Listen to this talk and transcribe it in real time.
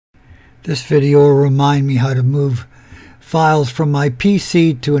This video will remind me how to move files from my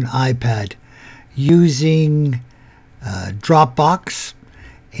PC to an iPad using Dropbox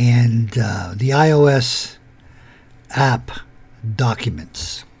and the iOS app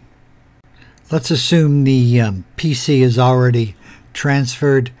Documents. Let's assume the PC has already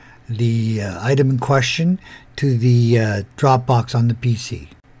transferred the item in question to the Dropbox on the PC.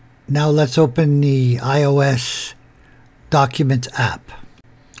 Now let's open the iOS Documents app.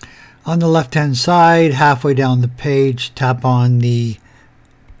 On the left hand side, halfway down the page, tap on the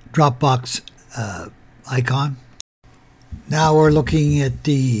Dropbox icon. Now we're looking at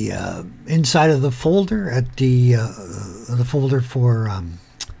the inside of the folder, at the folder for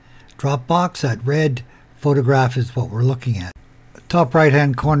Dropbox. That red photograph is what we're looking at. Top right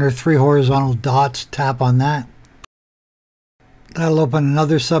hand corner, 3 horizontal dots, tap on that. That'll open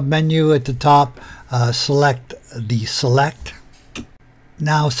another submenu at the top. Select the Select.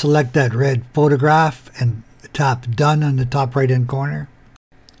 Now select that red photograph and tap Done on the top right hand corner.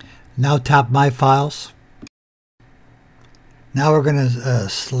 Now tap My Files. Now we're going to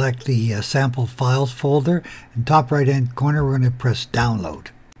select the sample files folder. In top right hand corner we're going to press Download.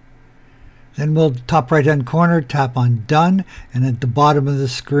 Then we'll top right hand corner tap on Done, and at the bottom of the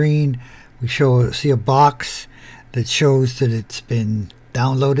screen we see a box that shows that it's been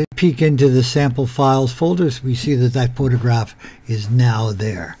downloaded. Peek into the sample files folders, we see that that photograph is now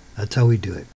there. That's how we do it.